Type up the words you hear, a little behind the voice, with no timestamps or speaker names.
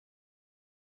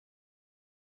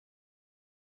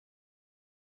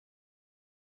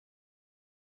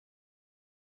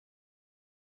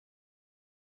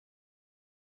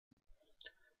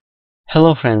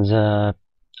Hello friends,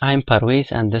 I'm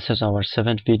Parvez and this is our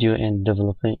seventh video in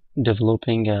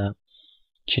developing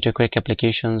QtQuick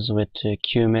applications with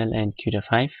QML and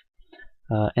Qt5.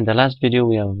 In the last video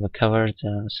we have covered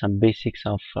some basics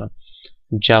of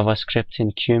JavaScript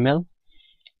in QML.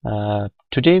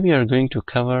 Today we are going to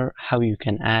cover how you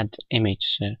can add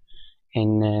image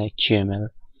in QML.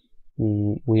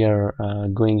 We are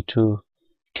going to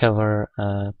cover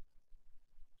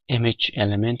image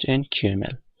element in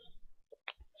QML.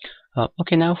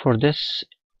 Okay, now for this,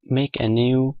 make a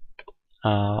new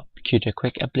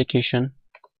QtQuick application.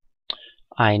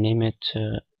 I name it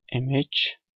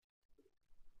image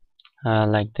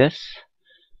like this.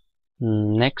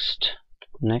 Next,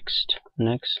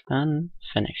 and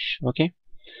finish. Okay.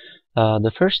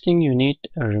 The first thing you need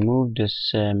to remove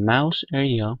this mouse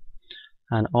area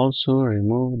and also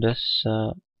remove this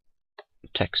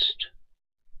text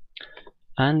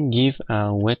and give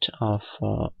a width of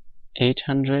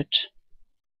 800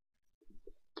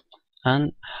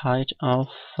 and height of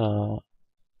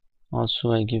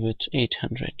also I give it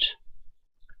 800.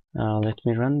 Let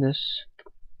me run this.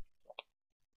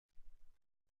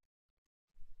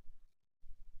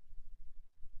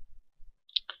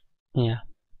 Yeah.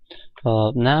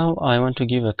 Now I want to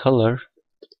give a color.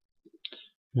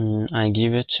 I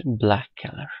give it black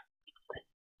color.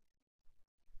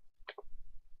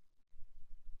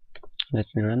 Let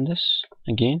me run this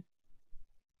again.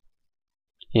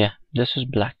 Yeah, this is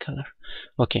black color.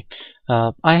 Okay,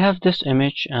 I have this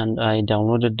image and I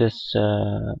downloaded this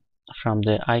from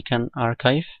the icon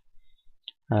archive.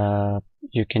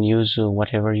 You can use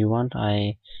whatever you want.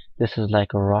 This is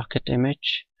like a rocket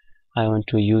image. I want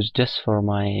to use this for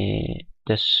my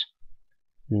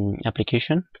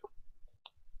application.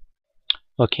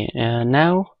 Okay,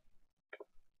 now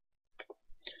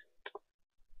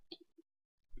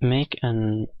make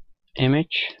an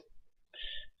image.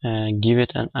 Give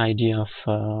it an ID of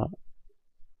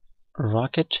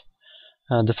rocket.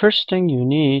 The first thing you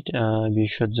need, you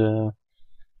should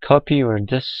copy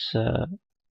this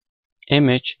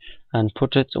image and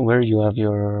put it where you have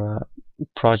your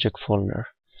project folder.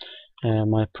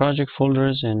 My project folder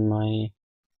is in my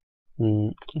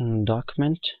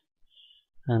document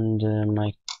and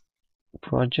my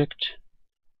project.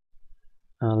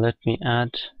 Let me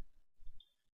add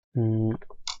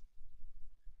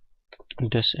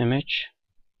this image,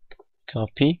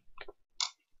 copy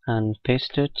and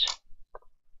paste it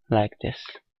like this.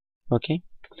 Okay,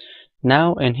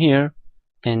 now in here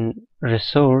in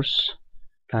resource,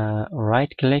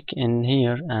 right click in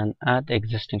here and add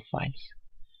existing files.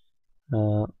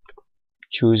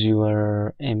 Choose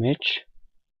your image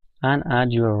and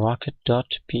add your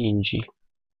rocket.png.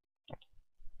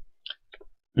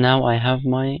 Now I have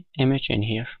my image in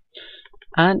here,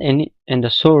 and in the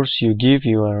source you give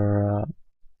your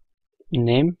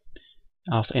name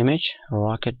of image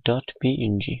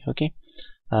rocket.png. Okay,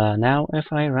 now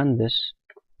if I run this,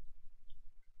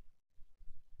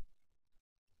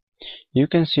 you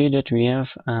can see that we have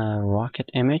a rocket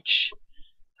image.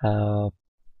 You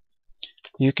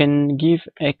can give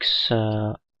x,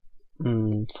 for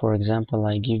example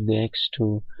I give the x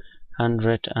to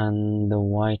 100 and the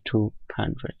y to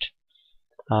 100.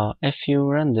 If you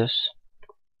run this,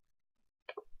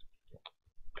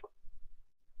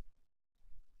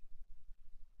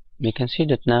 you can see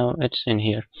that now it's in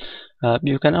here.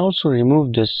 You can also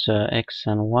remove this x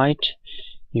and y.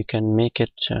 You can make it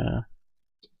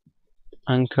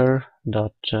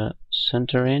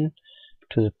anchor.center in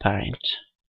to the parent.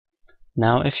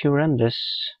 Now if you run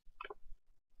this,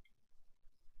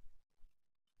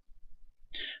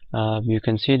 you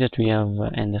can see that we have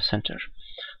in the center.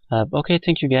 Okay,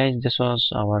 thank you guys. This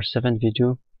was our 7th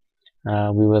video.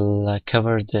 We will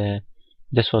cover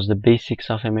this was the basics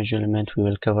of image element. We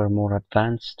will cover more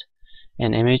advanced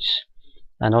in image.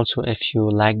 And also, if you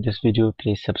like this video,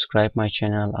 please subscribe my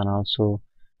channel, and also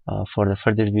for the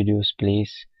further videos,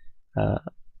 please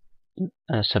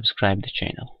subscribe the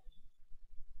channel.